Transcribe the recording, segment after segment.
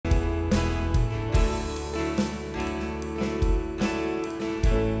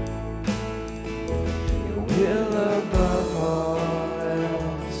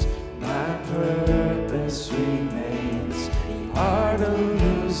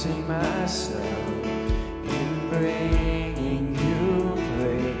losing myself in bringing you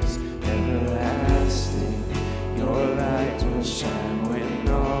praise everlasting. Your light will shine when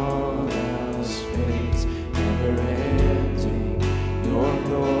all else fades, never ending. Your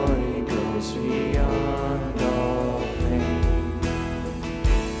glory goes beyond all pain.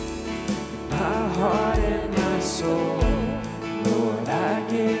 My heart and my soul, Lord, I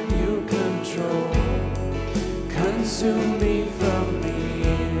give you control. Consume me from the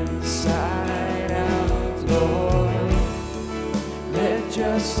inside out, Lord. Let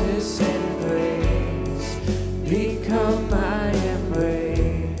justice and grace become my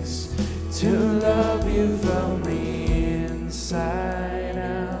embrace, to love you from the inside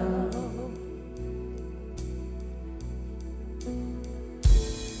out.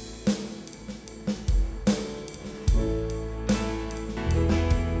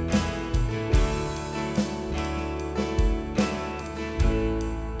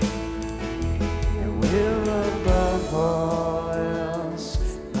 Your will above all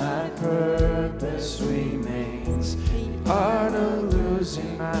else, my purpose remains. The art of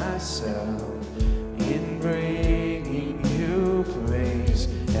losing myself in bringing you praise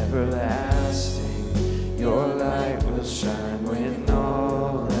everlasting. Your light will shine when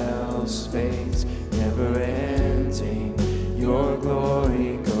all else fades, never ending. Your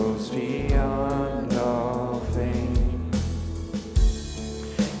glory goes beyond all fame.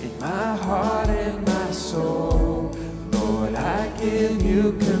 In my heart and my soul, Lord, I give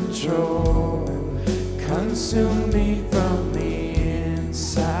you control. Consume me from the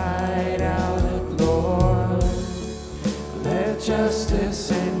inside out, Lord. Let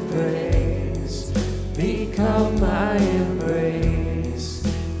justice and grace become my embrace,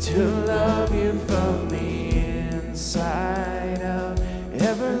 to love you from the inside out.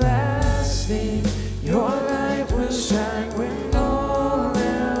 Everlasting, your light will shine when all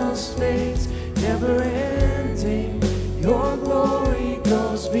else fades, never ending. Your glory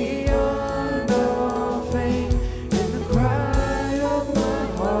goes beyond all fame. And the cry of my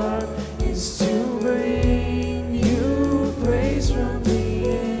heart is to bring you praise from the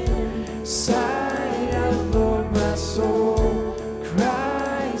inside out, Lord. My soul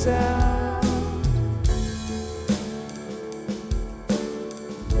cries out.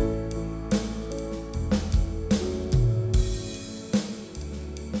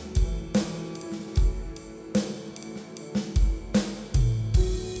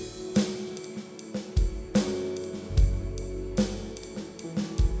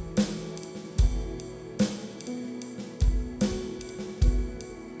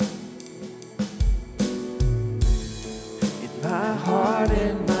 My heart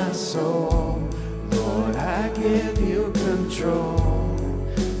and my soul, Lord, I give you control.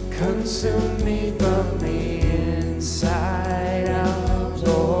 Consume me from the inside out,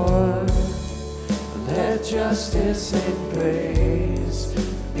 Lord. Let justice and praise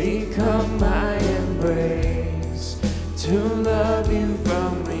become my embrace, to love you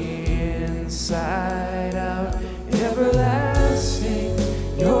from the inside out. Everlasting,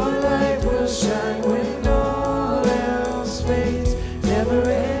 your light will shine when all else fades, never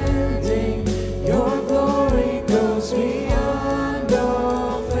ending. Your glory goes beyond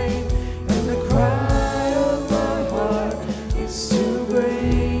all fame. And the cry of my heart is to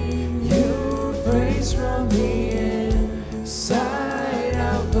bring you praise from the inside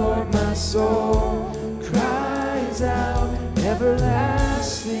out, Lord. My soul cries out.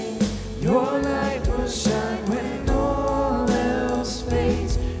 Everlasting, your light will shine when all else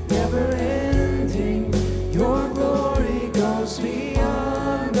fades, never ending. Your glory goes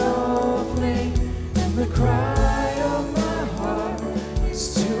beyond all flame. And the cry of my heart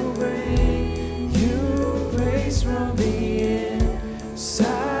is to bring you praise from the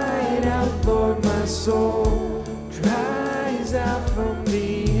inside out, Lord. My soul cries out from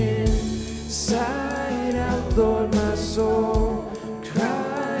the inside out, Lord. My soul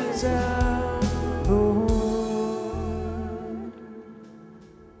cries out, Lord.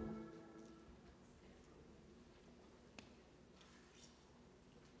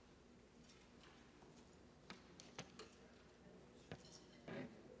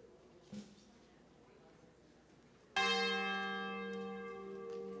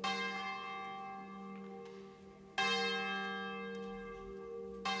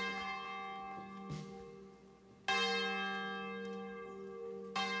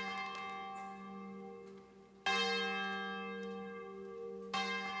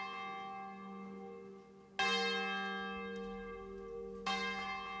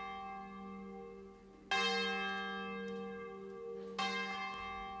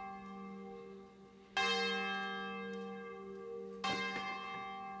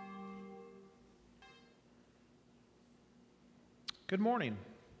 Good morning.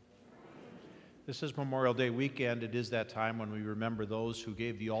 This is Memorial Day weekend. It is that time when we remember those who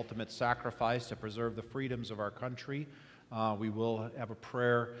gave the ultimate sacrifice to preserve the freedoms of our country. We will have a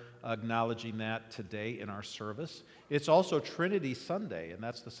prayer acknowledging that today in our service. It's also Trinity Sunday, and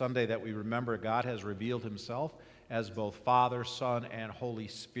that's the Sunday that we remember God has revealed himself as both Father, Son, and Holy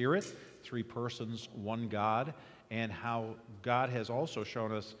Spirit, three persons, one God, and how God has also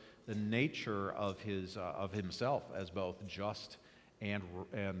shown us the nature of himself as both just and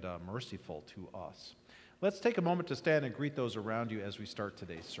merciful to us. Let's take a moment to stand and greet those around you as we start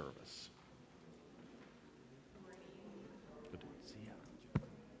today's service. Good to see you.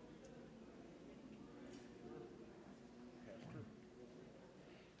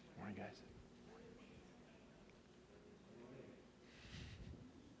 Morning, guys.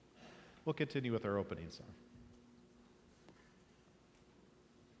 We'll continue with our opening song.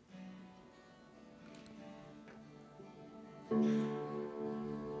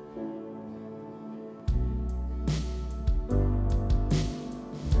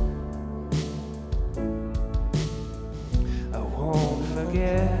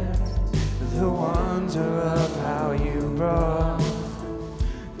 The wonder of how you brought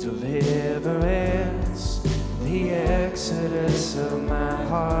deliverance, the exodus of my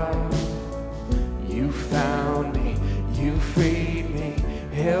heart. You found me, you freed me,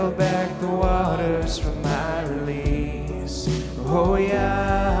 held back the waters from my release. Oh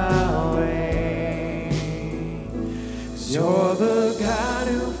Yahweh, 'cause you're the God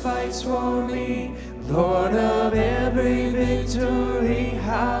who fights for me, Lord of every victory.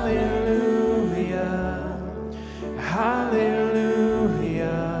 Hallelujah, hallelujah.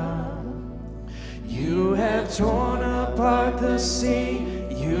 You have torn apart the sea,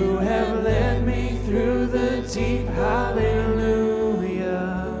 you have led me through the deep.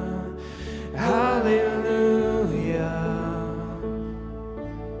 Hallelujah, hallelujah.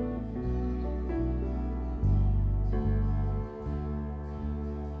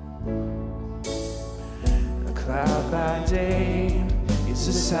 A cloud by day, it's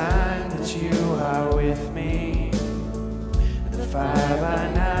a sign that you are with me. The fire by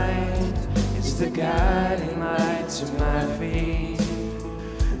night, it's the guiding light to my feet.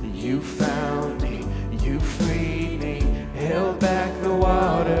 You found me, you freed me, held back the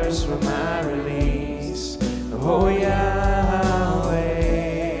waters for my release. Oh Yahweh,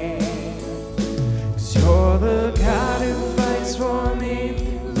 'cause you're the God who fights for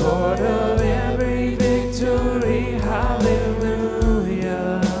me, Lord of every victory.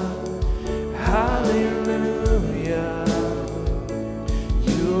 Hallelujah, hallelujah.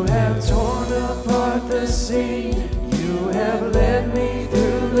 You have torn apart the sea, you have led me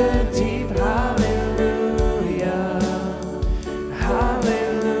through the deep. Hallelujah,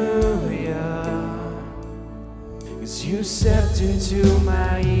 hallelujah. 'Cause you stepped into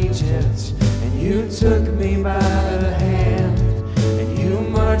my Egypt, and you took me by the hand, and you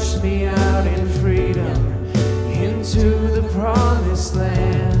marched me out in freedom into the promised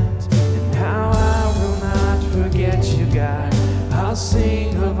land. And now I will not forget you, God. I'll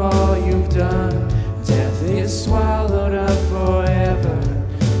sing of all you've done. Death is swallowed up forever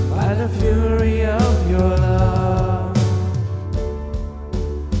by the fury of your love.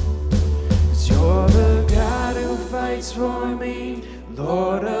 'Cause you're the God who fights for me,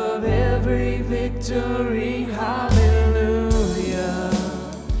 Lord of every victory. Hallelujah,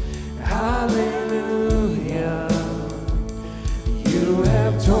 hallelujah. You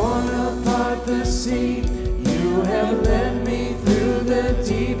have torn apart the sea, you have led me through the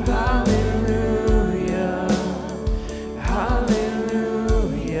deep. Hallelujah,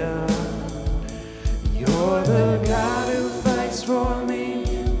 hallelujah. You're the God who fights for me,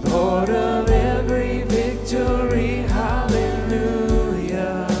 Lord of every victory.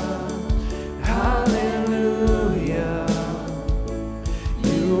 Hallelujah, hallelujah.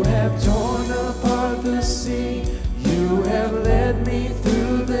 You have torn apart the sea, you have led me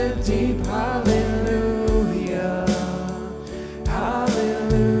through the deep. Hallelujah,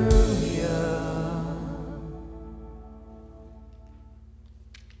 hallelujah.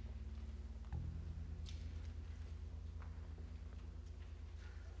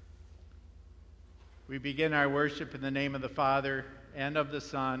 We begin our worship in the name of the Father, and of the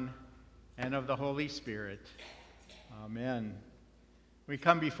Son, and of the Holy Spirit. Amen. We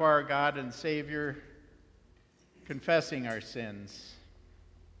come before our God and Savior, confessing our sins.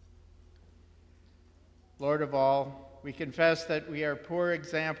 Lord of all, we confess that we are poor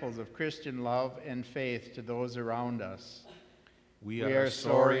examples of Christian love and faith to those around us. We are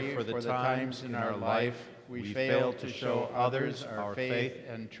sorry for the times in our life we failed to show others our faith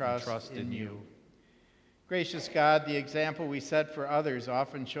and trust in you. Gracious God, the example we set for others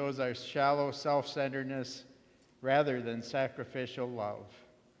often shows our shallow self-centeredness rather than sacrificial love.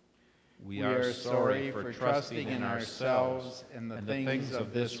 We are sorry for trusting in ourselves and the things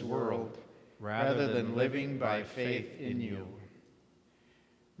of this world rather than living by faith in you.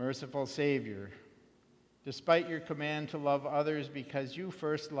 Merciful Savior, despite your command to love others because you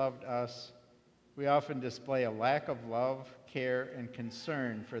first loved us, we often display a lack of love, care, and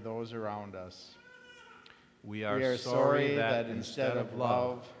concern for those around us. We are sorry that instead of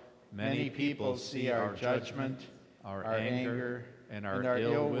love, many people see our judgment, our anger, and our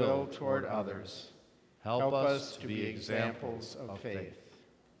ill will toward others. Help us to be examples of faith.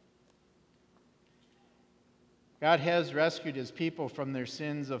 God has rescued his people from their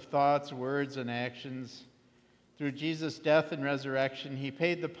sins of thoughts, words, and actions. Through Jesus' death and resurrection, he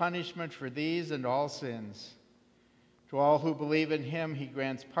paid the punishment for these and all sins. To all who believe in him, he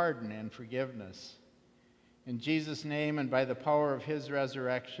grants pardon and forgiveness. In Jesus' name and by the power of his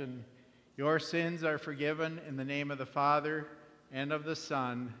resurrection, your sins are forgiven in the name of the Father, and of the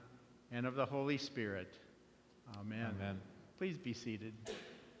Son, and of the Holy Spirit. Amen. Amen. Please be seated.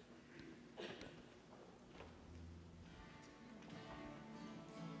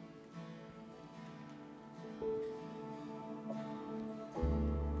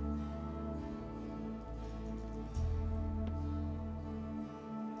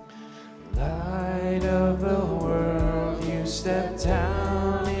 Light of the world, you step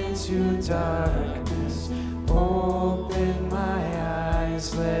down into darkness. Open my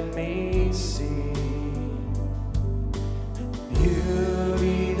eyes, let me see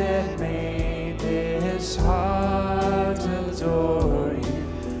beauty that made this heart adore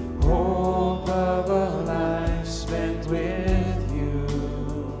you. Hope of a life spent with you.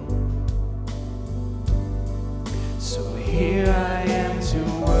 So here I am to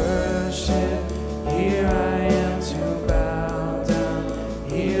worship, here I am to bow down,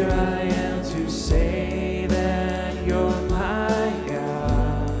 here I am to say that you're my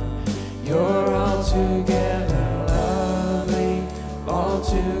God. You're altogether lovely,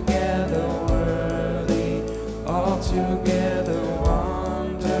 altogether worthy, altogether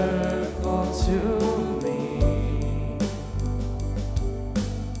wonderful to me.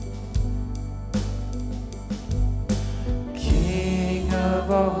 King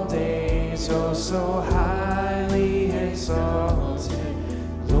of all days, oh so highly exalted,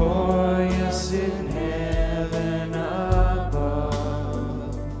 glorious in heaven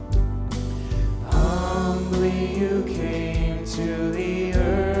above. Humbly you came to the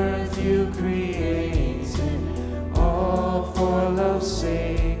earth you created, all for love's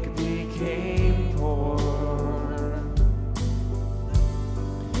sake became poor.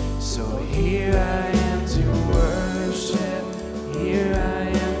 So here I am to worship, here I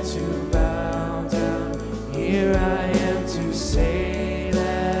am to bow down, here I am to say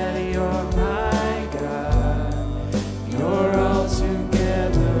that you're my God. You're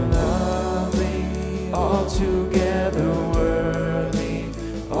altogether lovely, altogether worthy,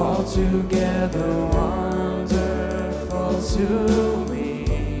 altogether wonderful to me.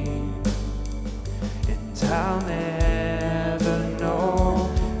 And I'll never know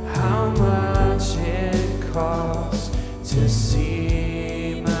how much it costs to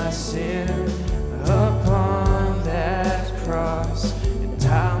see my sin upon that cross. And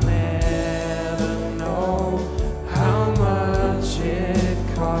I'll never know how much it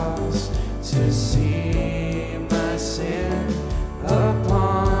costs to see my sin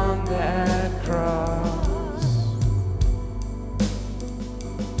upon that cross.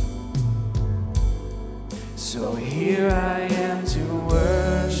 So here I am to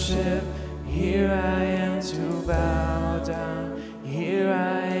worship, here I am to bow down, here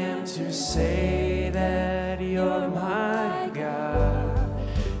I am to say that you're my God.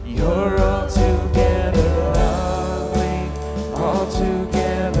 You're altogether lovely,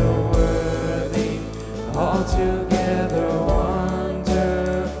 altogether worthy, altogether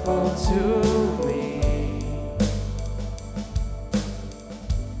wonderful to me.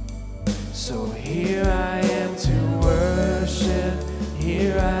 So here I am to worship,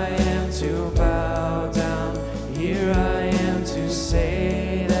 here I am to bow down, here I am to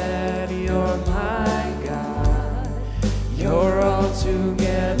say that you're my God. You're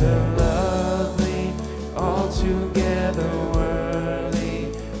altogether lovely, altogether worthy,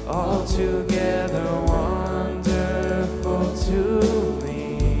 altogether wonderful to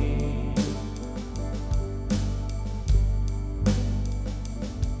me.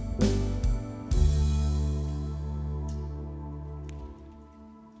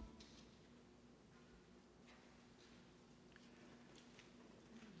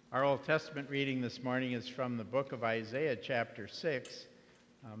 Our Old Testament reading this morning is from the book of Isaiah, chapter 6.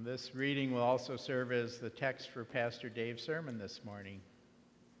 This reading will also serve as the text for Pastor Dave's sermon this morning.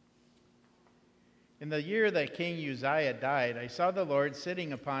 In the year that King Uzziah died, I saw the Lord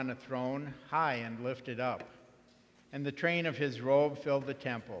sitting upon a throne, high and lifted up, and the train of his robe filled the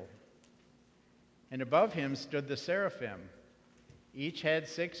temple. And above him stood the seraphim. Each had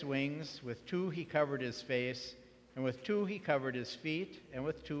 6 wings. With 2 he covered his face, and with 2 he covered his feet, and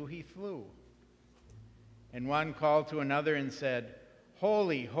with 2 he flew. And one called to another and said,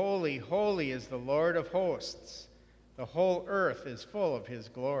 Holy, holy, holy is the Lord of hosts. The whole earth is full of his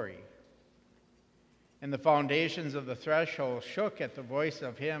glory. And the foundations of the threshold shook at the voice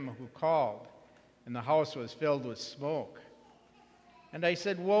of him who called, and the house was filled with smoke. And I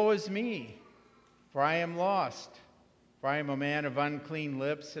said, Woe is me, for I am lost. For I am a man of unclean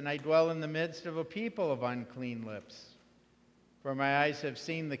lips, and I dwell in the midst of a people of unclean lips. For my eyes have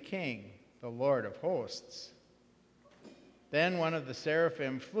seen the King, the Lord of hosts. Then one of the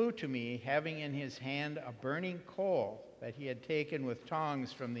seraphim flew to me, having in his hand a burning coal that he had taken with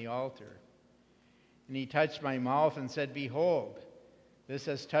tongs from the altar. And he touched my mouth and said, Behold, this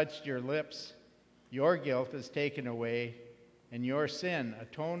has touched your lips. Your guilt is taken away, and your sin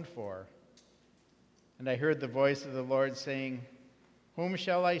atoned for. And I heard the voice of the Lord saying, Whom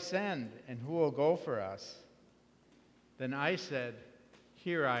shall I send, and who will go for us? Then I said,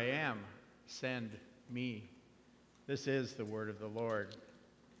 Here I am, send me. This is the word of the Lord.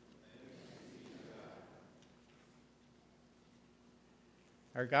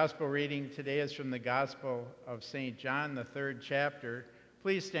 Our gospel reading today is from the Gospel of St. John, the 3rd chapter.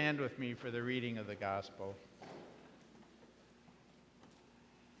 Please stand with me for the reading of the gospel.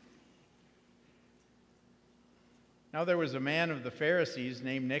 Now there was a man of the Pharisees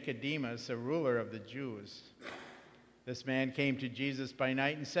named Nicodemus, a ruler of the Jews. This man came to Jesus by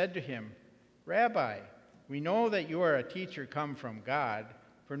night and said to him, Rabbi, we know that you are a teacher come from God,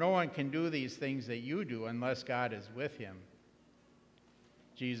 for no one can do these things that you do unless God is with him.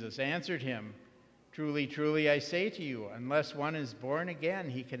 Jesus answered him, Truly, truly, I say to you, unless one is born again,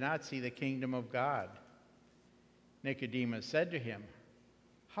 he cannot see the kingdom of God. Nicodemus said to him,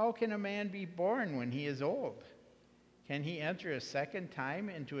 How can a man be born when he is old? Can he enter a second time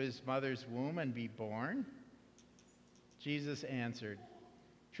into his mother's womb and be born? Jesus answered,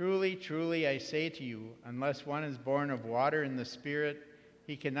 Truly, truly, I say to you, unless one is born of water and the Spirit,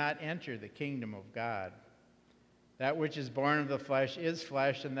 he cannot enter the kingdom of God. That which is born of the flesh is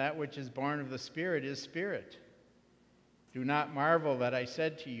flesh, and that which is born of the Spirit is spirit. Do not marvel that I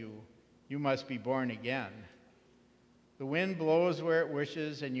said to you, You must be born again. The wind blows where it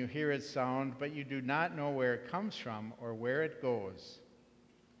wishes, and you hear its sound, but you do not know where it comes from or where it goes.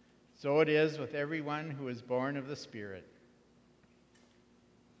 So it is with everyone who is born of the Spirit.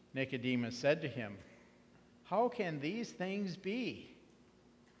 Nicodemus said to him, How can these things be?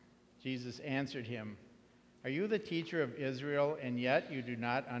 Jesus answered him, Are you the teacher of Israel, and yet you do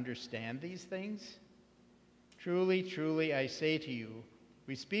not understand these things? Truly, truly, I say to you,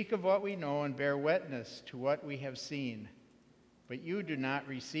 we speak of what we know and bear witness to what we have seen, but you do not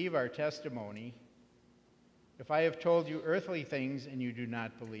receive our testimony. If I have told you earthly things and you do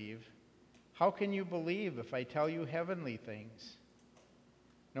not believe, how can you believe if I tell you heavenly things?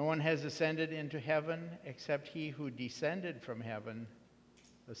 No one has ascended into heaven except he who descended from heaven,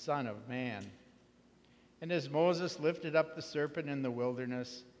 the Son of Man. And as Moses lifted up the serpent in the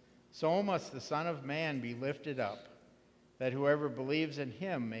wilderness, so must the Son of Man be lifted up, that whoever believes in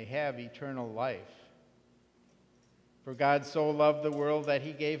him may have eternal life. For God so loved the world that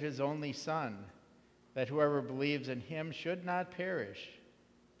he gave his only Son, that whoever believes in him should not perish,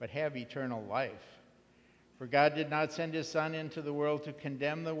 but have eternal life. For God did not send his Son into the world to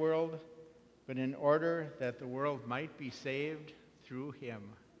condemn the world, but in order that the world might be saved through him.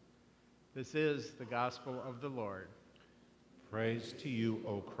 This is the gospel of the Lord. Praise to you,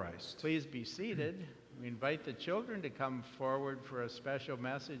 O Christ. Please be seated. We invite the children to come forward for a special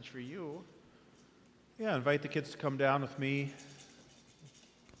message for you. Yeah, invite the kids to come down with me.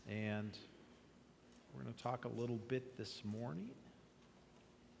 And we're going to talk a little bit this morning.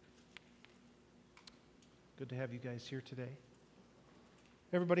 Good to have you guys here today.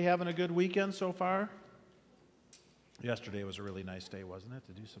 Everybody having a good weekend so far? Yesterday was a really nice day, wasn't it?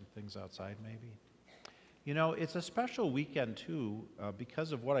 To do some things outside, maybe. You know, it's a special weekend, too,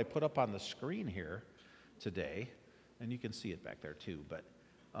 because of what I put up on the screen here today. And you can see it back there, too. But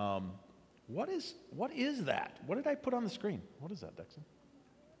what is that? What did I put on the screen? What is that, Dixon?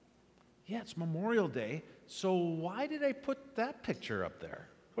 Yeah, it's Memorial Day. So why did I put that picture up there?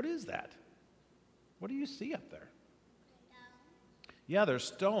 What is that? What do you see up there? Yeah, they're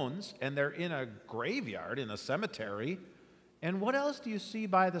stones, and they're in a graveyard, in a cemetery. And what else do you see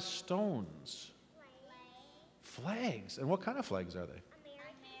by the stones? Flags. And what kind of flags are they?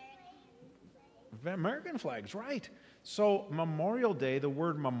 American flags, right. So Memorial Day, the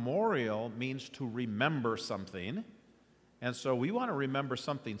word memorial means to remember something. And so we want to remember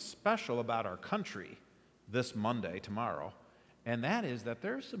something special about our country this Monday, tomorrow. And that is that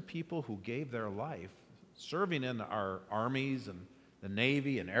there are some people who gave their life serving in our armies and the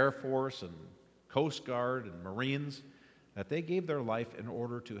Navy and Air Force and Coast Guard and Marines, that they gave their life in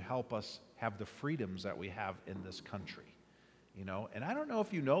order to help us have the freedoms that we have in this country. You know, and I don't know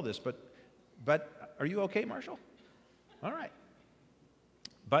if you know this, but are you okay, Marshall? All right.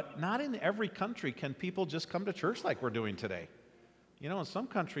 But not in every country can people just come to church like we're doing today. You know, in some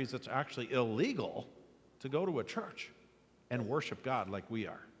countries it's actually illegal to go to a church and worship God like we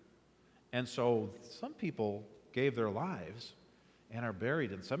are. And so some people gave their lives and are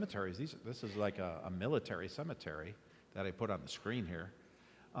buried in cemeteries. This is like a military cemetery that I put on the screen here.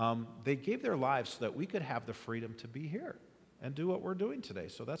 They gave their lives so that we could have the freedom to be here and do what we're doing today.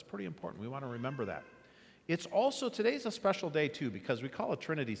 So that's pretty important. We want to remember that. It's also, today's a special day too, because we call it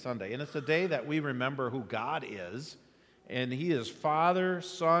Trinity Sunday, and it's a day that we remember who God is, and He is Father,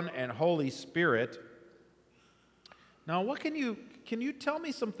 Son, and Holy Spirit. Now, can you tell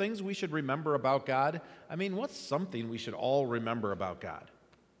me some things we should remember about God? I mean, what's something we should all remember about God?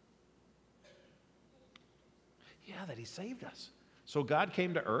 Yeah, that He saved us. So God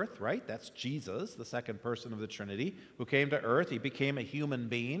came to earth, right? That's Jesus, the second person of the Trinity, who came to earth. He became a human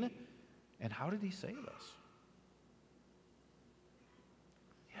being. And how did He save us?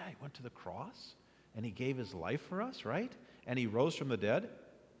 Yeah, He went to the cross, and He gave His life for us, right? And He rose from the dead.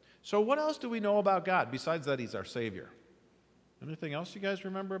 So what else do we know about God besides that He's our Savior? Anything else you guys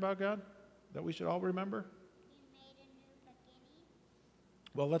remember about God that we should all remember? He made a new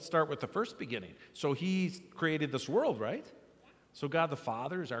beginning. Well, let's start with the first beginning. So He created this world, right? So God the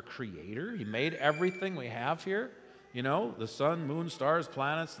Father is our creator. He made everything we have here. You know, the sun, moon, stars,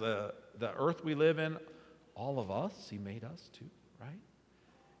 planets, the earth we live in, all of us. He made us too, right?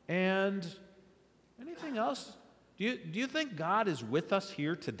 And anything else? Do you think God is with us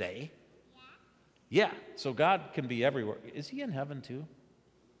here today? Yeah. So God can be everywhere. Is He in heaven too,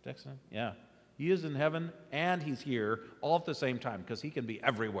 Dixon? Yeah. He is in heaven and He's here all at the same time because He can be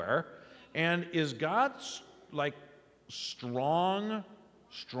everywhere. And is God like stronger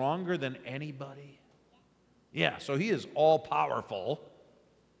than anybody? Yeah, so He is all powerful.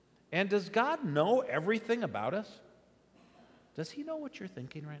 And does God know everything about us? Does He know what you're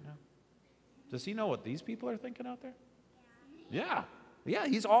thinking right now? Does He know what these people are thinking out there? Yeah. Yeah,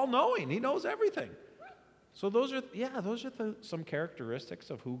 He's all knowing. He knows everything. So those are some characteristics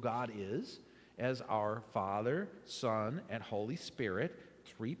of who God is as our Father, Son, and Holy Spirit,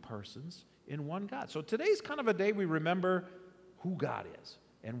 three persons in one God. So today's kind of a day we remember who God is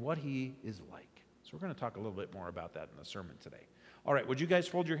and what He is like. So we're going to talk a little bit more about that in the sermon today. All right, would you guys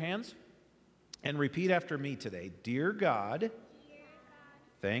fold your hands and repeat after me today? Dear God,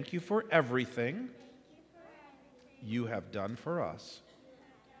 thank you for everything you have done for us,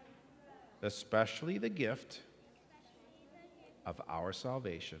 especially the gift of our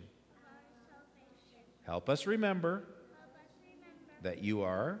salvation. Help us remember that you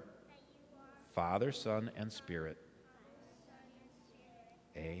are Father, Son, and Spirit.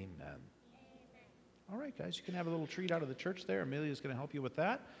 Amen. All right, guys, you can have a little treat out of the church there. Amelia's going to help you with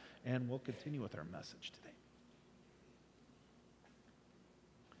that, and we'll continue with our message today.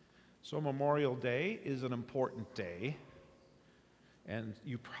 So Memorial Day is an important day, and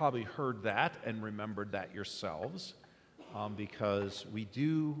you probably heard that and remembered that yourselves, because we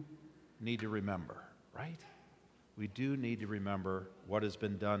do need to remember, right? We do need to remember what has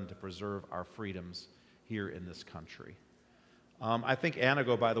been done to preserve our freedoms here in this country. I think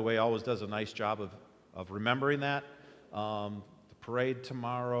Antigo, by the way, always does a nice job of remembering that. The parade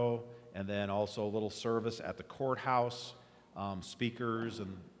tomorrow, and then also a little service at the courthouse, speakers,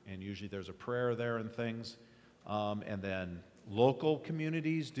 and usually there's a prayer there and things. And then local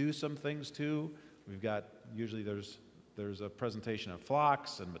communities do some things too. We've got, usually there's a presentation of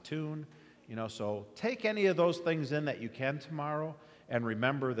flocks and Mattoon, you know, so take any of those things in that you can tomorrow and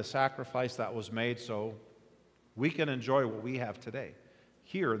remember the sacrifice that was made so we can enjoy what we have today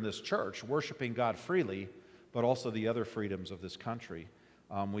here in this church, worshiping God freely, but also the other freedoms of this country.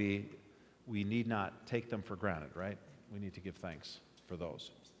 We need not take them for granted, right? We need to give thanks for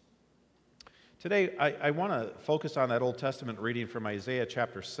those. Today, I want to focus on that Old Testament reading from Isaiah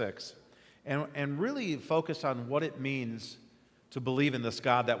chapter 6 and really focus on what it means to believe in this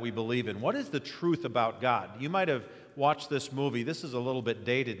God that we believe in. What is the truth about God? You might have watch this movie. This is a little bit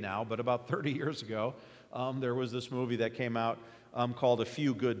dated now, but about 30 years ago, there was this movie that came out called A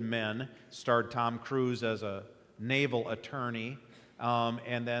Few Good Men. Starred Tom Cruise as a naval attorney.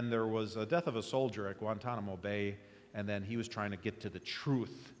 And then there was a death of a soldier at Guantanamo Bay, and then he was trying to get to the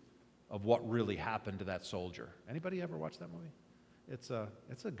truth of what really happened to that soldier. Anybody ever watch that movie? It's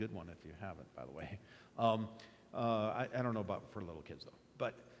a good one if you haven't, by the way. I don't know about for little kids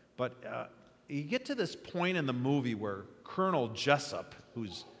though. But you get to this point in the movie where Colonel Jessup,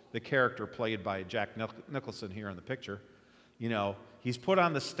 who's the character played by Jack Nicholson here in the picture, he's put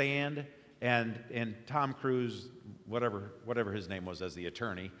on the stand, and Tom Cruise, whatever his name was as the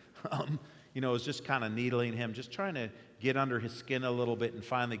attorney, is just kind of needling him, just trying to get under his skin a little bit, and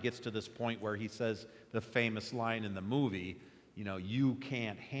finally gets to this point where he says the famous line in the movie, you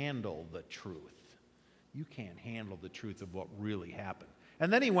can't handle the truth. You can't handle the truth of what really happened.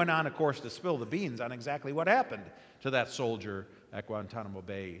 And then he went on, of course, to spill the beans on exactly what happened to that soldier at Guantanamo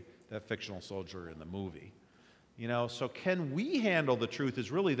Bay, that fictional soldier in the movie. So can we handle the truth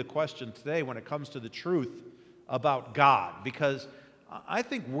is really the question today when it comes to the truth about God. Because I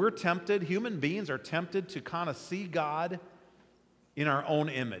think we're tempted, human beings are tempted to kind of see God in our own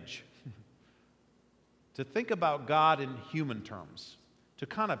image. To think about God in human terms. To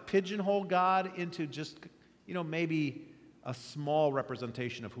kind of pigeonhole God into just, maybe a small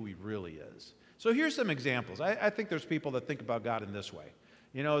representation of who he really is. So here's some examples. I think there's people that think about God in this way.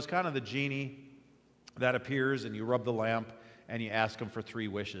 It's kind of the genie that appears, and you rub the lamp and you ask him for 3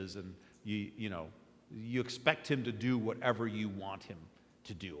 wishes, and you expect him to do whatever you want him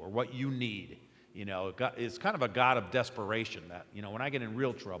to do or what you need. It's kind of a God of desperation that, when I get in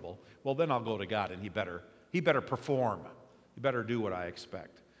real trouble, well, then I'll go to God, and he better perform. He better do what I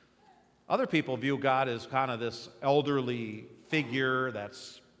expect. Other people view God as kind of this elderly figure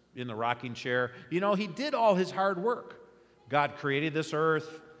that's in the rocking chair. He did all his hard work. God created this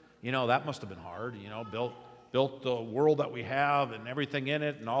earth. That must have been hard, built the world that we have and everything in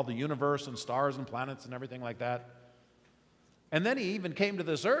it and all the universe and stars and planets and everything like that. And then he even came to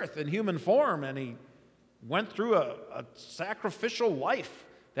this earth in human form, and he went through a sacrificial life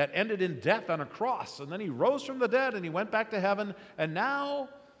that ended in death on a cross. And then he rose from the dead, and he went back to heaven, and now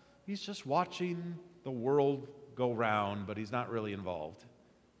he's just watching the world go round, but he's not really involved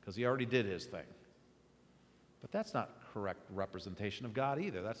because he already did his thing. But that's not correct representation of God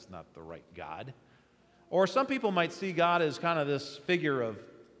either. That's not the right God. Or some people might see God as kind of this figure of,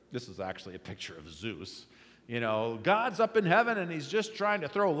 this is actually a picture of Zeus. God's up in heaven, and he's just trying to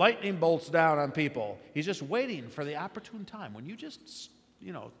throw lightning bolts down on people. He's just waiting for the opportune time. When you just,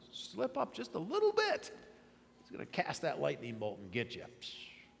 slip up just a little bit, he's going to cast that lightning bolt and get you.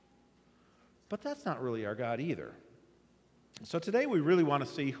 But that's not really our God either. So today we really want to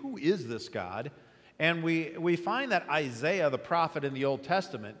see, who is this God? And we find that Isaiah, the prophet in the Old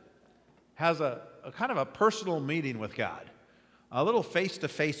Testament, has a kind of a personal meeting with God, a little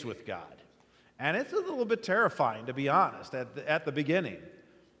face-to-face with God. And it's a little bit terrifying, to be honest, at the beginning.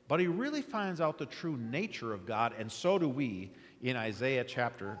 But he really finds out the true nature of God, and so do we in Isaiah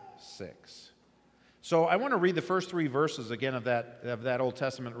chapter 6. So I want to read the first 3 verses again of that Old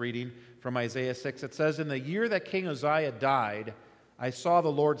Testament reading from Isaiah 6. It says, "In the year that King Uzziah died, I saw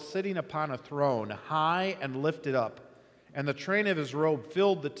the Lord sitting upon a throne, high and lifted up, and the train of his robe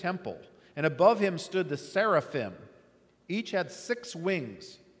filled the temple. And above him stood the seraphim. Each had 6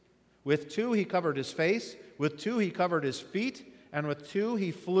 wings. With 2 he covered his face, with 2 he covered his feet, and with 2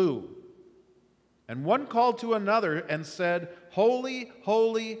 he flew. And one called to another and said, Holy,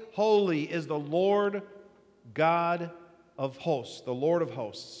 holy, holy is the Lord God of hosts, the Lord of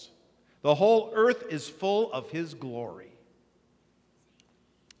hosts. The whole earth is full of his glory."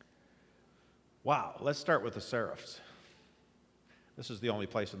 Wow, let's start with the seraphs. This is the only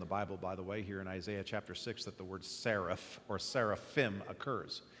place in the Bible, by the way, here in Isaiah chapter 6, that the word seraph or seraphim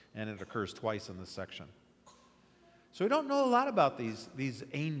occurs. And it occurs twice in this section. So we don't know a lot about these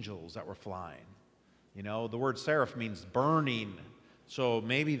angels that were flying. The word seraph means burning. So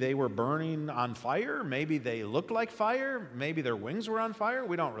maybe they were burning on fire. Maybe they looked like fire. Maybe their wings were on fire.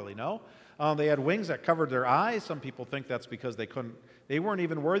 We don't really know. They had wings that covered their eyes. Some people think that's because they weren't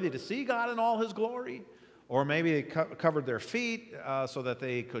even worthy to see God in all his glory. Or maybe they covered their feet so that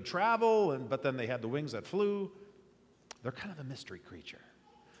they could travel, but then they had the wings that flew. They're kind of a mystery creature.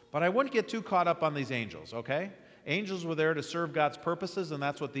 But I wouldn't get too caught up on these angels, okay? Angels were there to serve God's purposes, and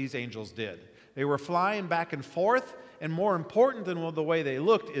that's what these angels did. They were flying back and forth, and more important than the way they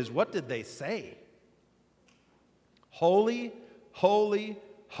looked is, what did they say? Holy, holy,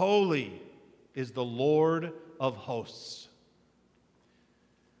 holy is the Lord of hosts.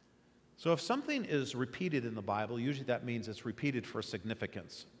 So if something is repeated in the Bible, usually that means it's repeated for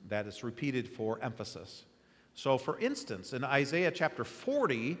significance, that it's repeated for emphasis. So for instance, in Isaiah chapter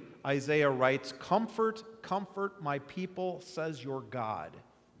 40, Isaiah writes, "Comfort, comfort my people, says your God."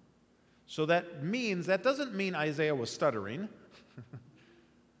 So that doesn't mean Isaiah was stuttering.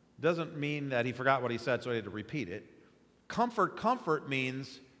 Doesn't mean that he forgot what he said, so he had to repeat it. Comfort, comfort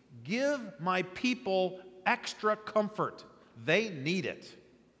means give my people extra comfort. They need it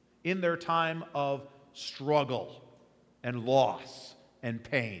in their time of struggle and loss and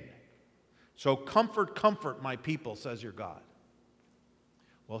pain. So comfort, comfort my people, says your God.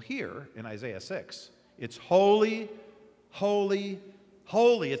 Well, here in Isaiah 6, it's holy, holy,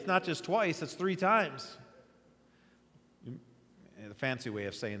 holy. It's not just twice, it's 3 times. The fancy way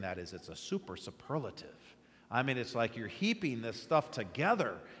of saying that is it's a super superlative. I mean, it's like you're heaping this stuff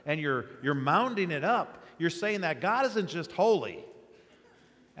together and you're mounding it up. You're saying that God isn't just holy,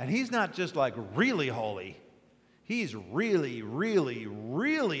 and He's not just like really holy. He's really, really,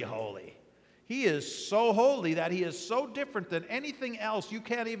 really holy. He is so holy that He is so different than anything else. You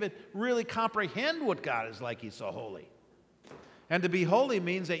can't even really comprehend what God is like. He's so holy. And to be holy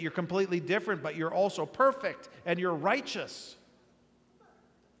means that you're completely different, but you're also perfect and you're righteous.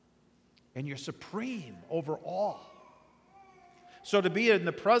 And you're supreme over all. So to be in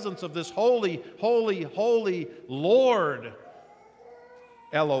the presence of this holy, holy, holy Lord,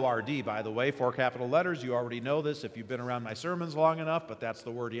 L-O-R-D, by the way, 4 capital letters. You already know this if you've been around my sermons long enough, but that's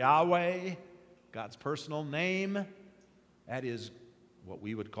the word Yahweh, God's personal name. That is what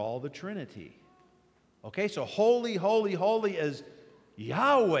we would call the Trinity. Okay, so holy, holy, holy is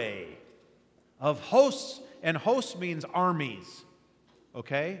Yahweh of hosts, and hosts means armies.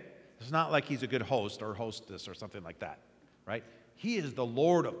 Okay? It's not like He's a good host or hostess or something like that, right? He is the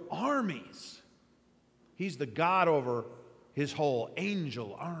Lord of armies. He's the God over His whole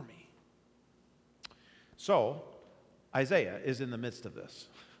angel army. So, Isaiah is in the midst of this.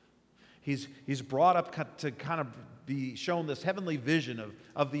 He's brought up to kind of be shown this heavenly vision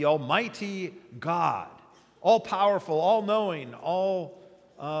of the Almighty God, all-powerful, all-knowing,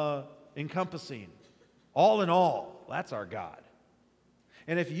 all-encompassing, all in all. That's our God.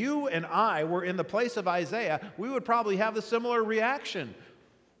 And if you and I were in the place of Isaiah, we would probably have a similar reaction.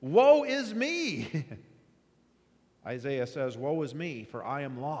 Woe is me! Isaiah says, "Woe is me, for I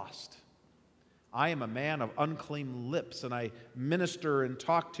am lost. I am a man of unclean lips, and I minister and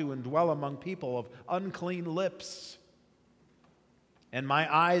talk to and dwell among people of unclean lips. And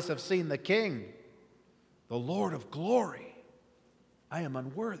my eyes have seen the King, the Lord of glory. I am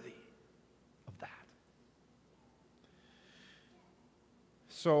unworthy of that."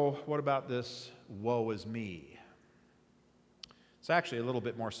 So what about this woe is me? It's actually a little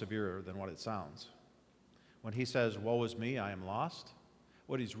bit more severe than what it sounds. When he says, "Woe is me, I am lost,"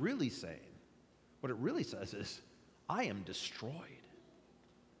 what he's really saying, what it really says is, I am destroyed.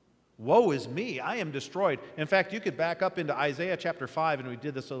 Woe is me, I am destroyed. In fact, you could back up into Isaiah chapter 5, and we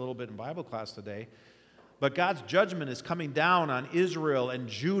did this a little bit in Bible class today. But God's judgment is coming down on Israel and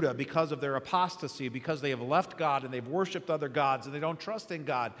Judah because of their apostasy, because they have left God and they've worshiped other gods and they don't trust in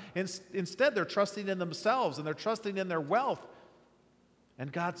God. Instead, they're trusting in themselves and they're trusting in their wealth.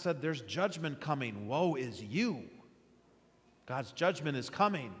 And God said, there's judgment coming. Woe is you. God's judgment is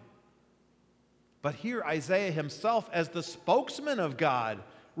coming. But here Isaiah himself, as the spokesman of God,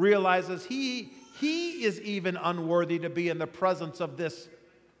 realizes he is even unworthy to be in the presence of this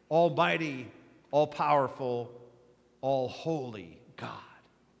almighty, all-powerful, all-holy God.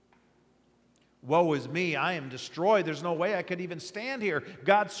 Woe is me, I am destroyed. There's no way I could even stand here.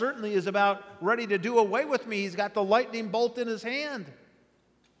 God certainly is about ready to do away with me. He's got the lightning bolt in his hand.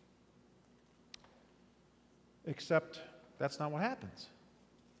 Except that's not what happens.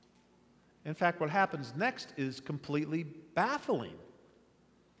 In fact, what happens next is completely baffling.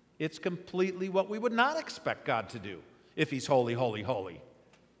 It's completely what we would not expect God to do if He's holy, holy, holy.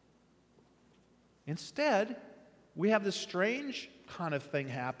 Instead, we have this strange kind of thing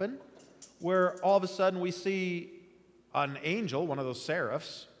happen where all of a sudden we see an angel, one of those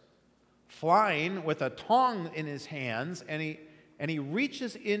seraphs, flying with a tongue in his hands, and he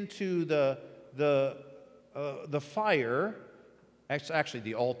reaches into the fire, actually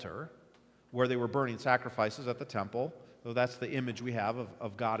the altar, where they were burning sacrifices at the temple. So that's the image we have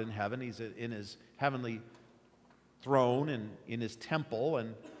of God in heaven. He's in His heavenly throne and in His temple,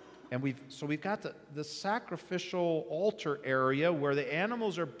 and we've got the sacrificial altar area where the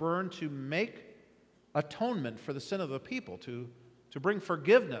animals are burned to make atonement for the sin of the people, to bring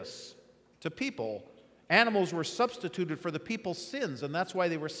forgiveness to people. Animals were substituted for the people's sins, and that's why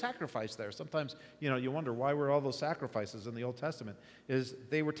they were sacrificed there. Sometimes, you wonder why were all those sacrifices in the Old Testament? Is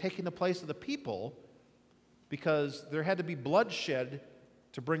they were taking the place of the people because there had to be bloodshed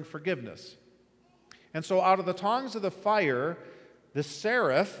to bring forgiveness. And so out of the tongues of the fire, the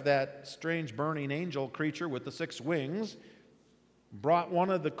seraph, that strange burning angel creature with the 6 wings, brought one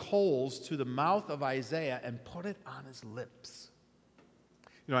of the coals to the mouth of Isaiah and put it on his lips.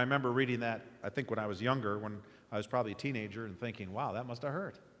 I remember reading that, I think when I was younger, when I was probably a teenager, and thinking, wow, that must have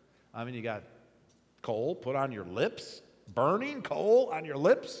hurt. I mean, you got coal put on your lips, burning coal on your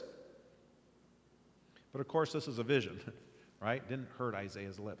lips. But of course, this is a vision, right? Didn't hurt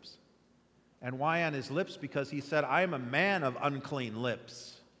Isaiah's lips. And why on his lips? Because he said, I am a man of unclean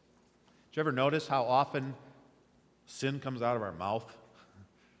lips. Did you ever notice how often sin comes out of our mouth?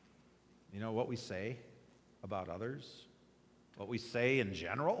 What we say about others, what we say in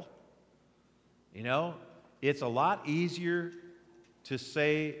general. It's a lot easier to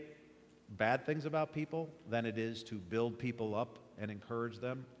say bad things about people than it is to build people up and encourage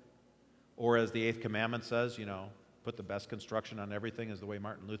them. Or as the 8th commandment says, put the best construction on everything, is the way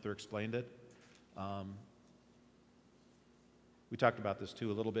Martin Luther explained it. We talked about this too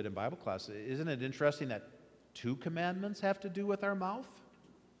a little bit in Bible class. Isn't it interesting that 2 commandments have to do with our mouth?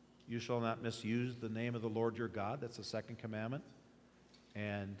 You shall not misuse the name of the Lord your God. That's the 2nd commandment.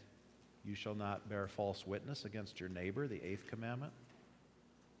 And you shall not bear false witness against your neighbor, the 8th commandment.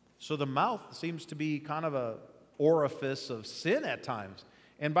 So the mouth seems to be kind of an orifice of sin at times.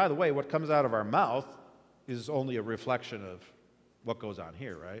 And by the way, what comes out of our mouth is only a reflection of what goes on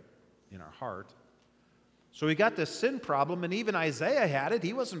here, right? In our heart. So we got this sin problem, and even Isaiah had it.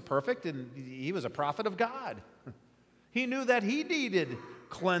 He wasn't perfect, and he was a prophet of God. He knew that he needed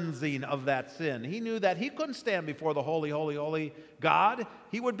cleansing of that sin. He knew that he couldn't stand before the holy, holy, holy God.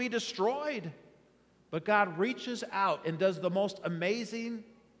 He would be destroyed. But God reaches out and does the most amazing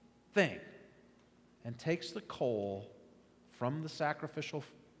thing and takes the coal from the sacrificial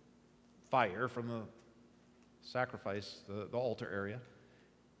fire, from the sacrifice, the altar area,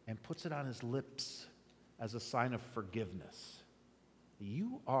 and puts it on his lips as a sign of forgiveness.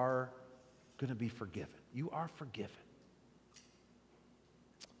 You are going to be forgiven. You are forgiven.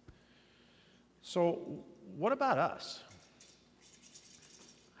 So, what about us?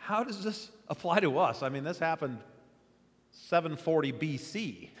 How does this apply to us? I mean, this happened 740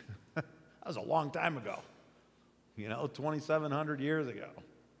 BC. That was a long time ago. 2,700 years ago.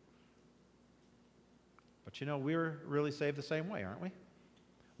 But we're really saved the same way, aren't we?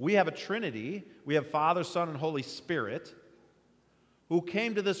 We have a Trinity. We have Father, Son, and Holy Spirit who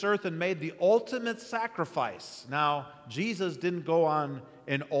came to this earth and made the ultimate sacrifice. Now, Jesus didn't go on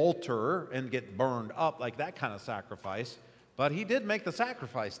an altar and get burned up like that kind of sacrifice, but he did make the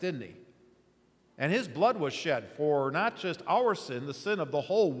sacrifice, didn't he? And his blood was shed for not just our sin, the sin of the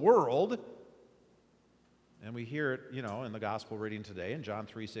whole world. And we hear it, in the gospel reading today in John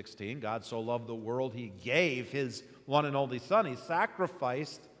 3:16. God so loved the world, he gave his one and only Son. He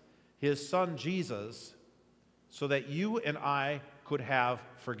sacrificed his Son, Jesus, so that you and I could have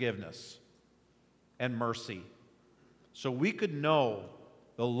forgiveness and mercy. So we could know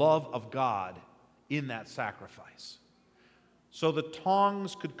the love of God in that sacrifice. So the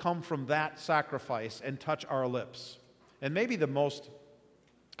tongues could come from that sacrifice and touch our lips. And maybe the most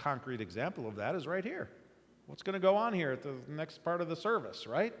concrete example of that is right here. What's going to go on here at the next part of the service,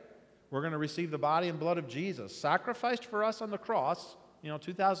 right? We're going to receive the body and blood of Jesus, sacrificed for us on the cross,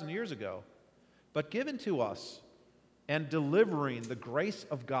 2,000 years ago, but given to us and delivering the grace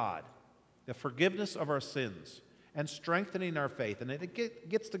of God, the forgiveness of our sins, and strengthening our faith. And it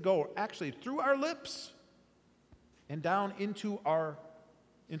gets to go actually through our lips and down into our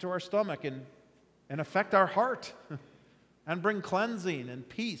stomach and affect our heart and bring cleansing and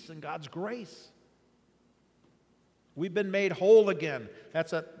peace and God's grace. We've been made whole again.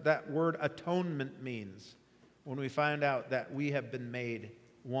 That's what that word atonement means. When we find out that we have been made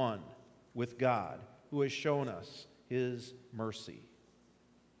one with God, who has shown us his mercy.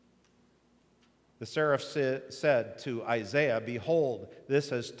 The seraph said to Isaiah, "Behold, this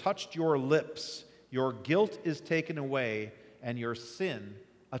has touched your lips. Your guilt is taken away, and your sin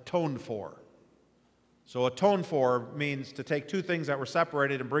atoned for." So atone for means to take two things that were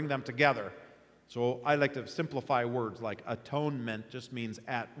separated and bring them together. So I like to simplify words like atonement just means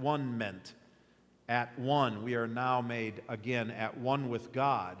at one meant. At one, we are now made again at one with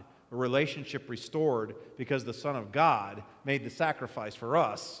God, a relationship restored because the Son of God made the sacrifice for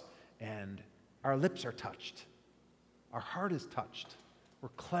us, and our lips are touched. Our heart is touched. We're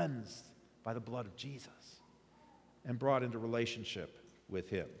cleansed by the blood of Jesus and brought into relationship with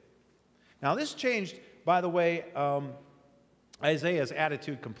him. Now, this changed by the way, Isaiah's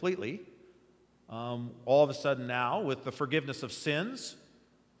attitude completely. All of a sudden now, with the forgiveness of sins,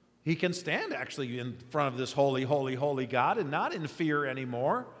 he can stand actually in front of this holy, holy, holy God, and not in fear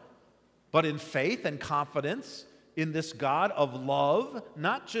anymore, but in faith and confidence in this God of love,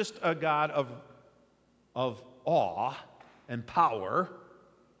 not just a God of awe and power,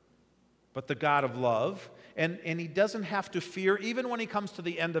 but the God of love. And he doesn't have to fear even when he comes to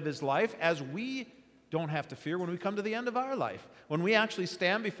the end of his life, as we don't have to fear when we come to the end of our life. When we actually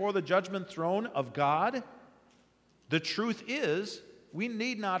stand before the judgment throne of God, the truth is we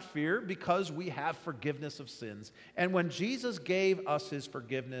need not fear because we have forgiveness of sins. And when Jesus gave us his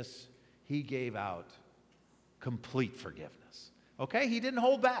forgiveness, he gave out complete forgiveness. Okay? He didn't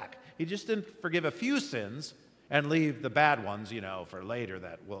hold back. He just didn't forgive a few sins and leave the bad ones, for later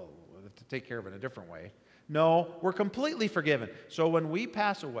that we'll have to take care of in a different way. No, we're completely forgiven. So when we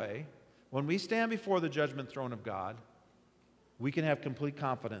pass away, when we stand before the judgment throne of God, we can have complete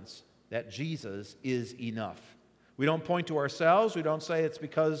confidence that Jesus is enough. We don't point to ourselves. We don't say it's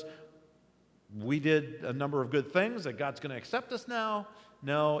because we did a number of good things that God's going to accept us now.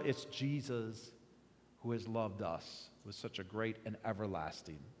 No, it's Jesus who has loved us with such a great and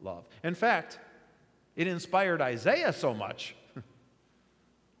everlasting love. In fact, it inspired Isaiah so much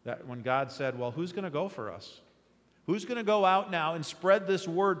that when God said, well, who's going to go for us? Who's going to go out now and spread this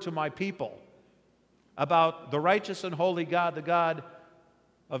word to my people about the righteous and holy God, the God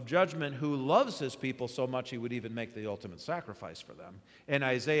of judgment, who loves his people so much he would even make the ultimate sacrifice for them? And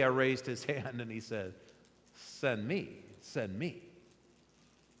Isaiah raised his hand and he said, send me, send me.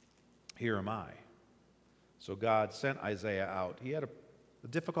 Here am I. So God sent Isaiah out. He had a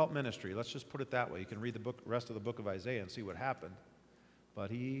difficult ministry. Let's just put it that way. You can read the rest of the book of Isaiah and see what happened. But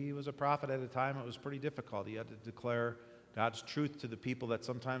he was a prophet at a time it was pretty difficult. He had to declare God's truth to the people that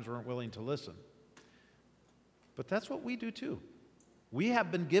sometimes weren't willing to listen. But that's what we do too. We have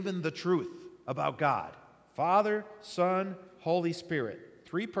been given the truth about God. Father, Son, Holy Spirit.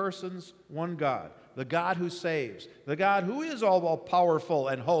 3 persons, 1 God. The God who saves. The God who is all powerful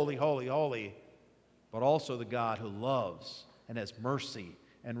and holy, holy, holy. But also the God who loves and has mercy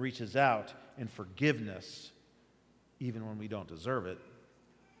and reaches out in forgiveness even when we don't deserve it,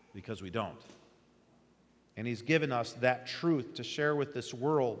 because we don't. And he's given us that truth to share with this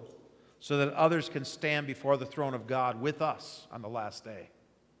world so that others can stand before the throne of God with us on the last day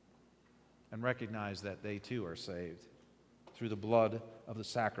and recognize that they too are saved through the blood of the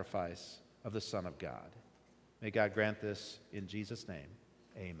sacrifice of the Son of God. May God grant this in Jesus' name.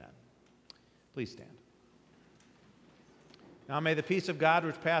 Amen. Please stand. Now may the peace of God,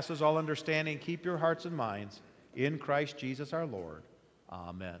 which passes all understanding, keep your hearts and minds in Christ Jesus our Lord.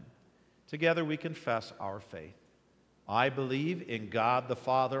 Amen. Together we confess our faith. I believe in God the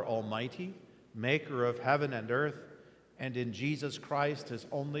Father Almighty, maker of heaven and earth, and in Jesus Christ, his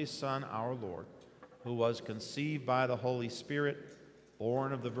only Son, our Lord, who was conceived by the Holy Spirit,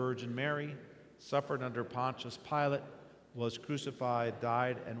 born of the Virgin Mary, suffered under Pontius Pilate, was crucified,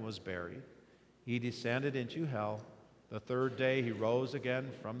 died, and was buried. He descended into hell. The 3rd day he rose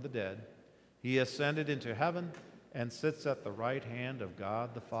again from the dead. He ascended into heaven and sits at the right hand of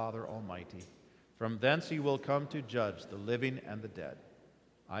God the Father Almighty. From thence he will come to judge the living and the dead.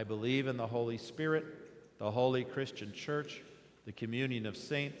 I believe in the Holy Spirit, the holy Christian church, the communion of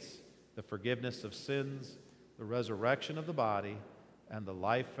saints, the forgiveness of sins, the resurrection of the body, and the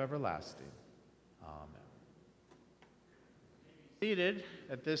life everlasting. Amen. Seated.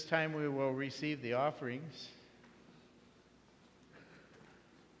 At this time we will receive the offerings.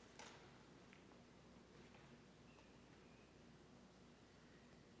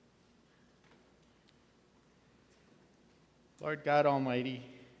 Lord God Almighty,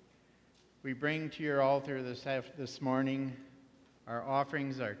 we bring to your altar this morning our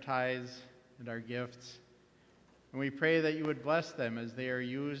offerings, our tithes, and our gifts. And we pray that you would bless them as they are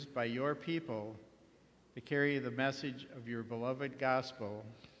used by your people to carry the message of your beloved gospel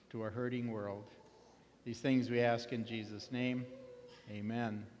to a hurting world. These things we ask in Jesus' name.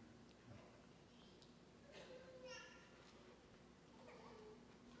 Amen.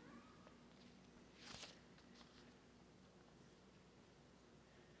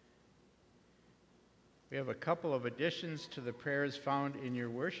 We have a couple of additions to the prayers found in your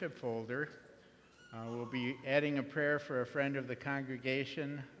worship folder. We'll be adding a prayer for a friend of the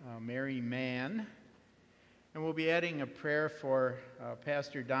congregation, Mary Mann. And we'll be adding a prayer for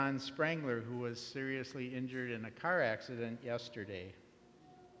Pastor Don Sprangler, who was seriously injured in a car accident yesterday.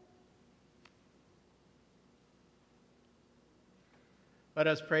 Let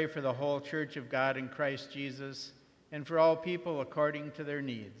us pray for the whole Church of God in Christ Jesus and for all people according to their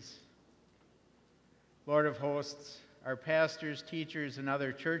needs. Lord of hosts, our pastors, teachers, and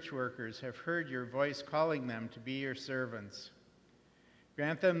other church workers have heard your voice calling them to be your servants.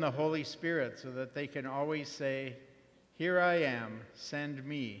 Grant them the Holy Spirit so that they can always say, "Here I am, send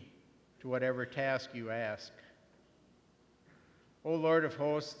me," to whatever task you ask. O Lord of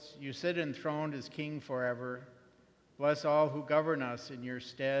hosts, you sit enthroned as King forever. Bless all who govern us in your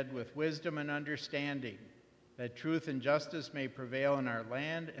stead with wisdom and understanding, that truth and justice may prevail in our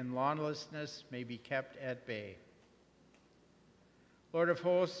land and lawlessness may be kept at bay. Lord of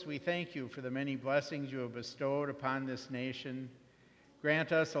hosts, we thank you for the many blessings you have bestowed upon this nation.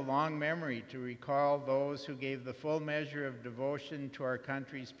 Grant us a long memory to recall those who gave the full measure of devotion to our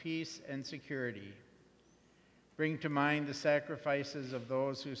country's peace and security. Bring to mind the sacrifices of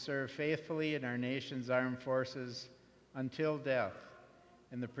those who serve faithfully in our nation's armed forces until death,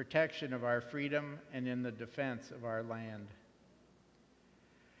 in the protection of our freedom and in the defense of our land.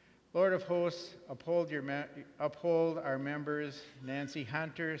 Lord of hosts, uphold our members, Nancy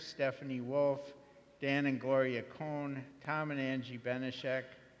Hunter, Stephanie Wolf, Dan and Gloria Cohn, Tom and Angie Benishek,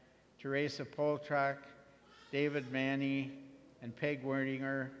 Teresa Poltrak, David Manny, and Peg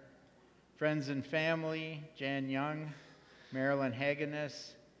Werdinger, friends and family, Jan Young, Marilyn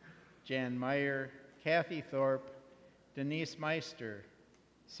Hagenes, Jan Meyer, Kathy Thorpe, Denise Meister,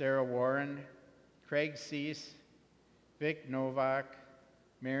 Sarah Warren, Craig Cease, Vic Novak,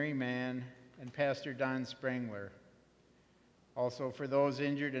 Mary Mann, and Pastor Don Sprengler. Also for those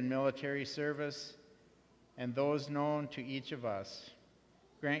injured in military service and those known to each of us,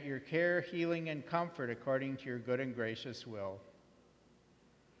 grant your care, healing, and comfort according to your good and gracious will.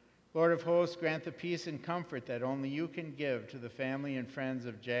 Lord of hosts, grant the peace and comfort that only you can give to the family and friends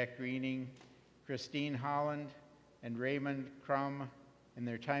of Jack Greening, Christine Holland, and Raymond Crum in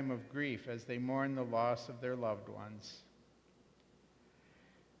their time of grief as they mourn the loss of their loved ones.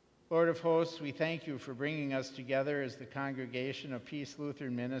 Lord of hosts, we thank you for bringing us together as the congregation of Peace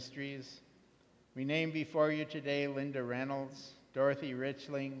Lutheran Ministries. We name before you today Linda Reynolds, Dorothy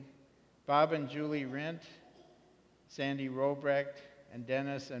Richling, Bob and Julie Rint, Sandy Robrecht, and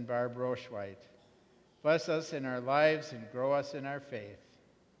Dennis and Barb Rochwhite. Bless us in our lives and grow us in our faith.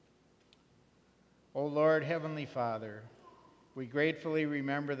 O Lord, Heavenly Father, we gratefully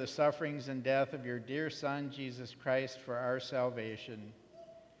remember the sufferings and death of your dear Son, Jesus Christ, for our salvation.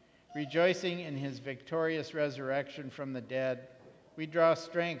 Rejoicing in his victorious resurrection from the dead, we draw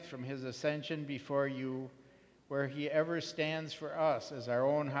strength from his ascension before you, where he ever stands for us as our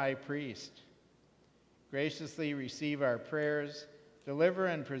own high priest. Graciously receive our prayers, deliver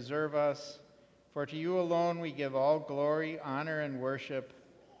and preserve us, for to you alone we give all glory, honor, and worship,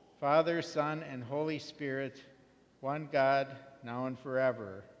 Father, Son, and Holy Spirit, one God, now and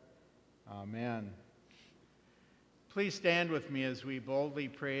forever. Amen. Please stand with me as we boldly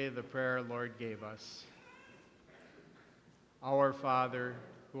pray the prayer our Lord gave us. Our Father,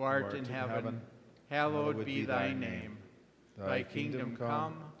 who art in heaven, hallowed be thy name. Thy kingdom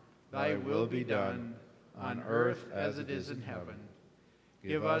come, thy will be done, on earth as it is in heaven.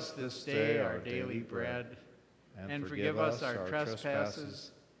 Give us this day our daily bread, and forgive us our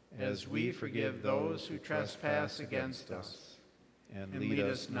trespasses, as we forgive those who trespass against us. And lead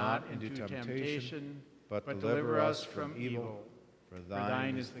us not into temptation, but deliver us from evil. For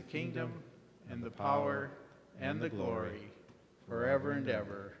thine is the kingdom, and the power, and the glory, forever and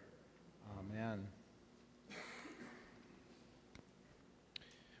ever. Amen.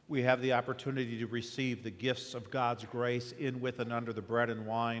 We have the opportunity to receive the gifts of God's grace in, with, and under the bread and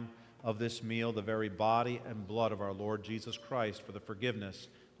wine of this meal, the very body and blood of our Lord Jesus Christ for the forgiveness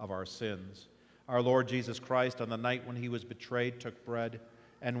of our sins. Our Lord Jesus Christ, on the night when he was betrayed, took bread,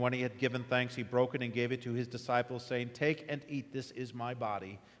 and when he had given thanks, he broke it and gave it to his disciples, saying, "Take and eat, this is my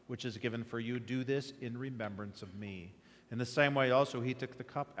body, which is given for you. Do this in remembrance of me." In the same way also he took the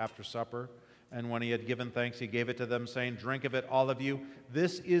cup after supper, and when he had given thanks, he gave it to them, saying, "Drink of it, all of you.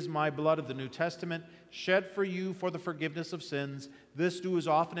 This is my blood of the New Testament, shed for you for the forgiveness of sins. This do as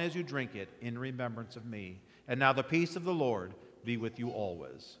often as you drink it in remembrance of me." And now the peace of the Lord be with you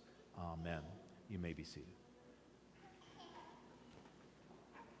always. Amen. You may be seated.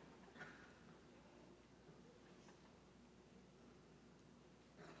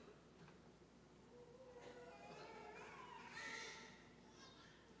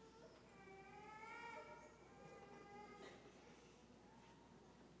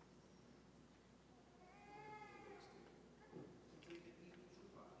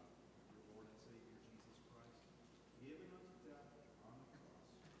 Given unto death on the cross,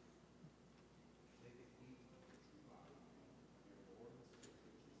 take it, eat,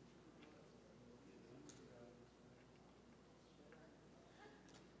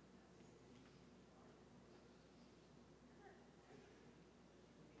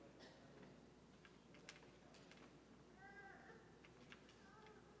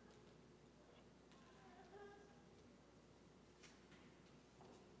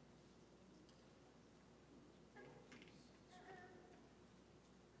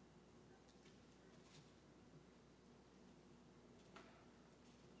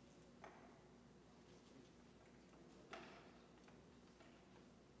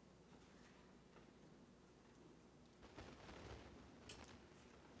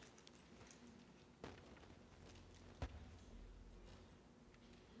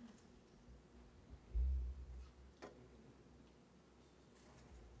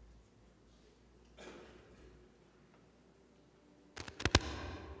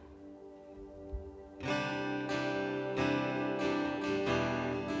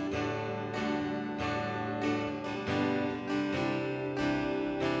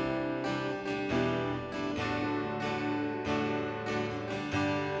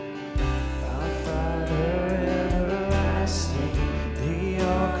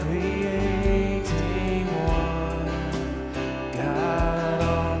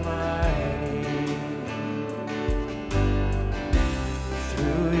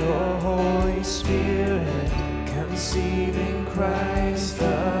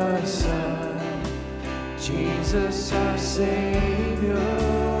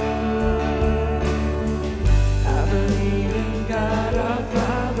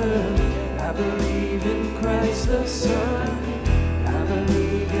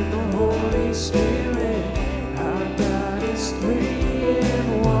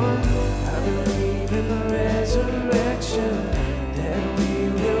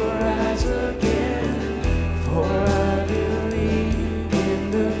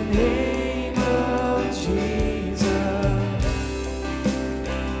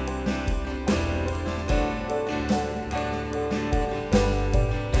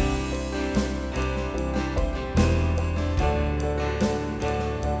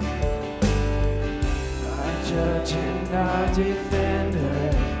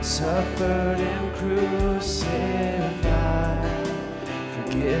 suffered and crucified.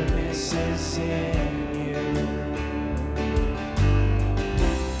 Forgiveness is in you.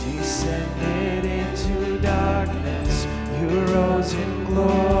 Descended into darkness, you rose in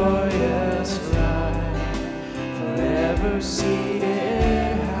glorious light, forever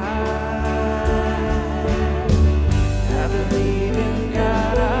seated high. I believe in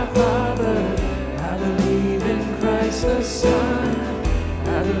God our Father, I believe in Christ the Son,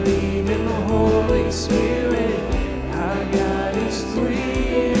 I believe in the Holy Spirit, our God is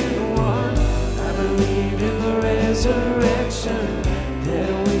three in one. I believe in the resurrection, that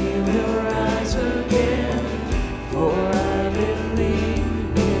we will rise again, for I believe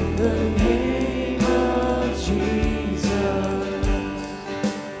in the name of Jesus.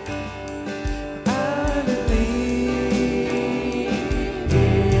 I believe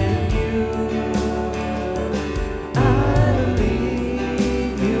in you. I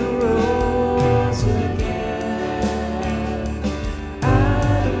believe you rose again. I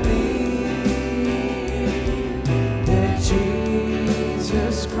believe that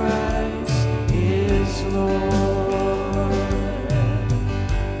Jesus Christ is Lord.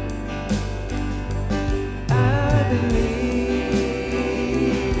 I believe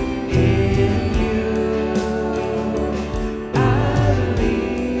in you. I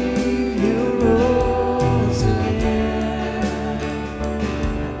believe you rose again.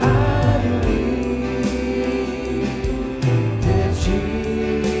 I believe that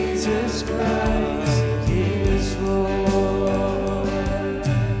Jesus Christ is Lord.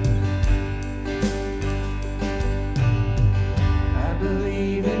 I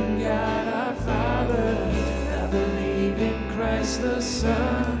believe in God our Father, I believe in Christ the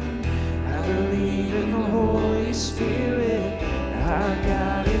Son, I believe in the Holy Spirit, our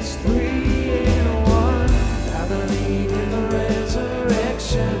God is three in one. I believe in the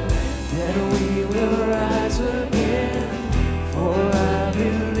resurrection, that we will rise again, for I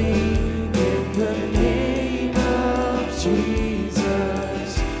believe in the name of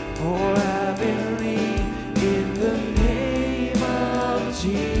Jesus, for I believe in the name of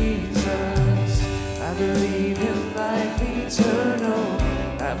Jesus. I believe in life eternal,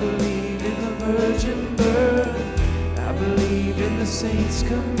 I believe in the virgin birth, I believe in the saints'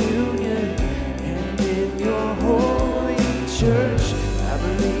 communion, and in your holy church. I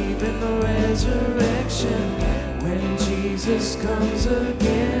believe in the resurrection, when Jesus comes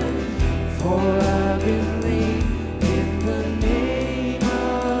again, for I believe in the name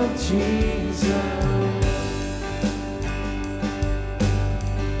of Jesus.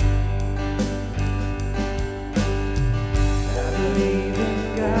 I believe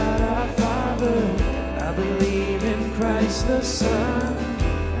in God our Father, I believe in Christ the Son,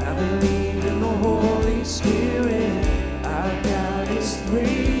 I believe in the Holy Spirit, our God is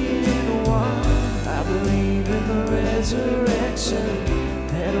three in one. I believe in the resurrection,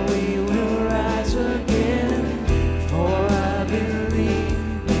 that we will rise again, for I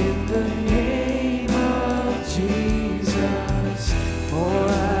believe in the name of Jesus, for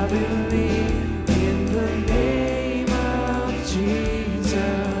I believe in the name of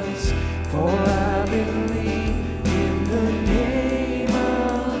Jesus, for I believe in the name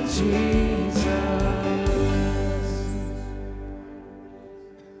of Jesus.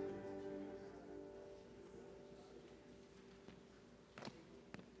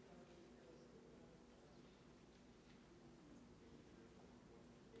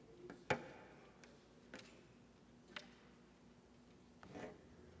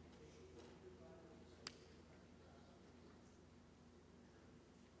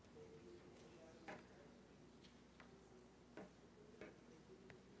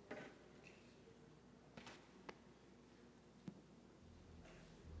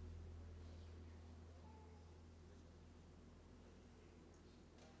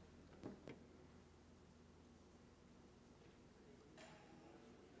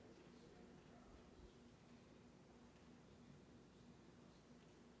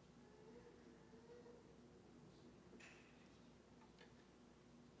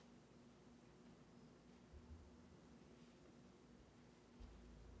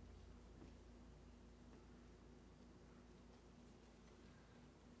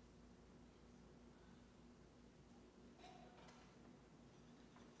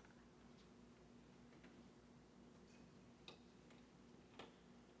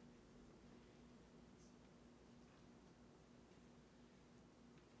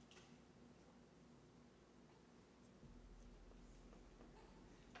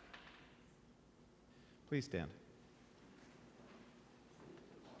 Please stand.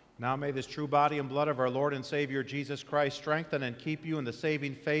 Now may this true body and blood of our Lord and Savior Jesus Christ strengthen and keep you in the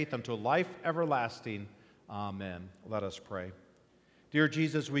saving faith unto life everlasting. Amen. Let us pray. Dear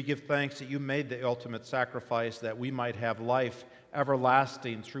Jesus, we give thanks that you made the ultimate sacrifice that we might have life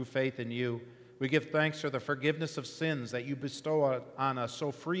everlasting through faith in you. We give thanks for the forgiveness of sins that you bestow on us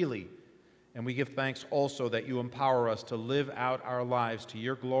so freely. And we give thanks also that you empower us to live out our lives to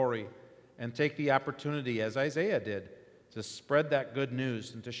your glory and take the opportunity, as Isaiah did, to spread that good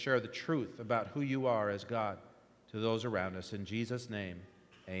news and to share the truth about who you are as God to those around us. In Jesus' name,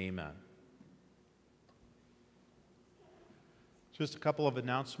 amen. Just a couple of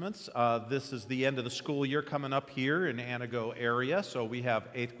announcements. This is the end of the school year coming up here in Antigo area, so we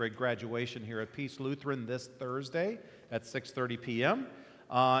have 8th grade graduation here at Peace Lutheran this Thursday at 6:30 p.m.,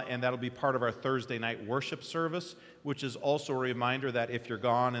 and that'll be part of our Thursday night worship service, which is also a reminder that if you're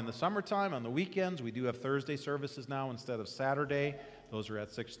gone in the summertime, on the weekends, we do have Thursday services now instead of Saturday. Those are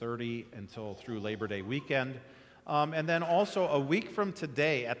at 6:30 until through Labor Day weekend. And then also a week from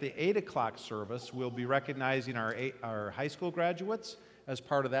today at the 8 o'clock service, we'll be recognizing our high school graduates as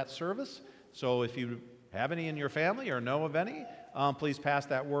part of that service. So if you have any in your family or know of any, please pass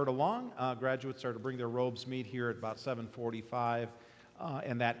that word along. Graduates are to bring their robes, meet here at about 7:45,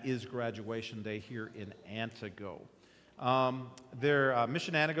 and that is graduation day here in Antigo. Their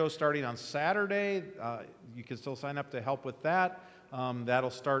Mission Antigo starting on Saturday. You can still sign up to help with that.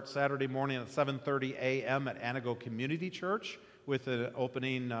 That'll start Saturday morning at 7:30 a.m. at Antigo Community Church with an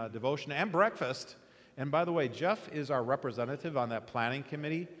opening devotion and breakfast. And by the way, Jeff is our representative on that planning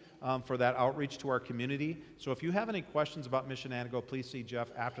committee for that outreach to our community. So if you have any questions about Mission Antigo, please see Jeff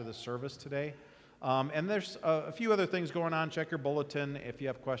after the service today. And there's a few other things going on. Check your bulletin. If you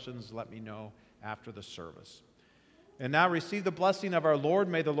have questions, let me know after the service. And now receive the blessing of our Lord.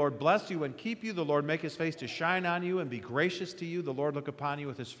 May the Lord bless you and keep you. The Lord make his face to shine on you and be gracious to you. The Lord look upon you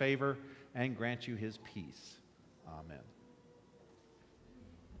with his favor and grant you his peace. Amen.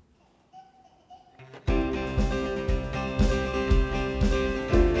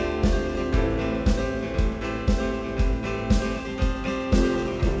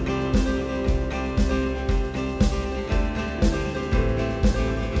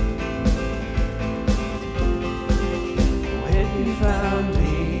 Found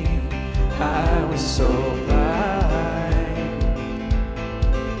me, I was so blind.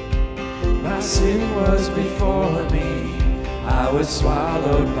 My sin was before me, I was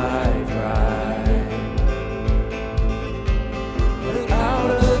swallowed by pride. But out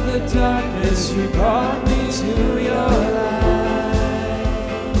of the darkness you brought me to your light.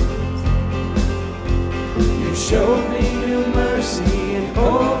 You showed me new mercy and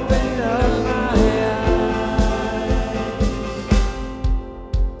opened up my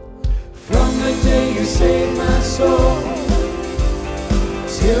you saved my soul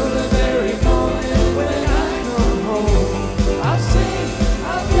till the very moment when I come home. I'll sing,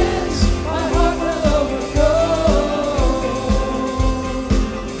 I'll dance, my heart will overflow.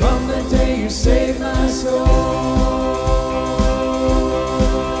 From the day you saved my soul.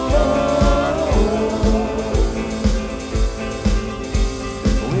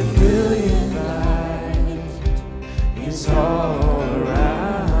 With brilliant light is all around.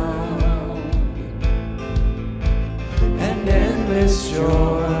 Endless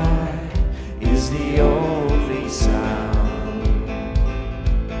joy is the only sound.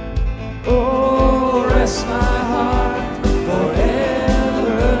 Oh, rest my heart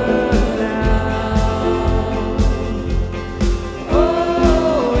forever now.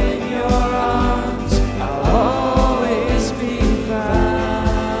 Oh, in your arms I'll always be found.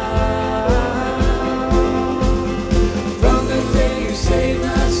 From the day you saved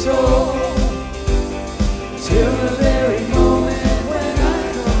my soul till the very moment when I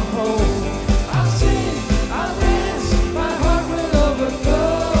come home, I'll sing, I'll dance, my heart will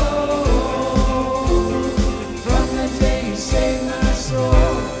overflow. From the day you saved my soul.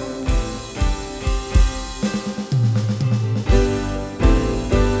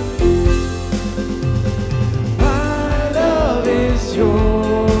 My love is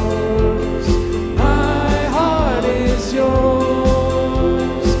yours, my heart is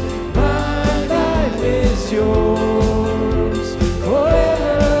yours, my life is yours forever.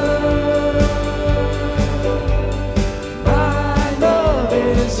 My love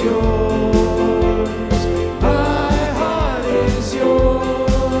is yours, my heart is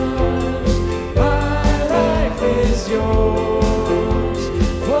yours, my life is yours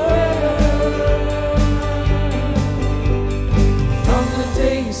forever. From the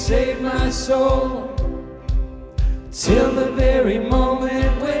day you saved my soul till the very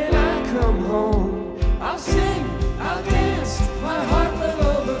moment when I come home, I'll sing, I'll dance, my heart will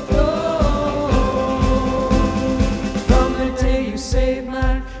overflow.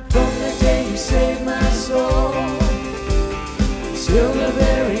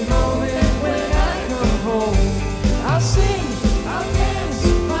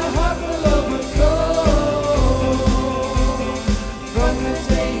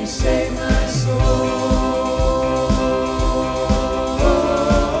 say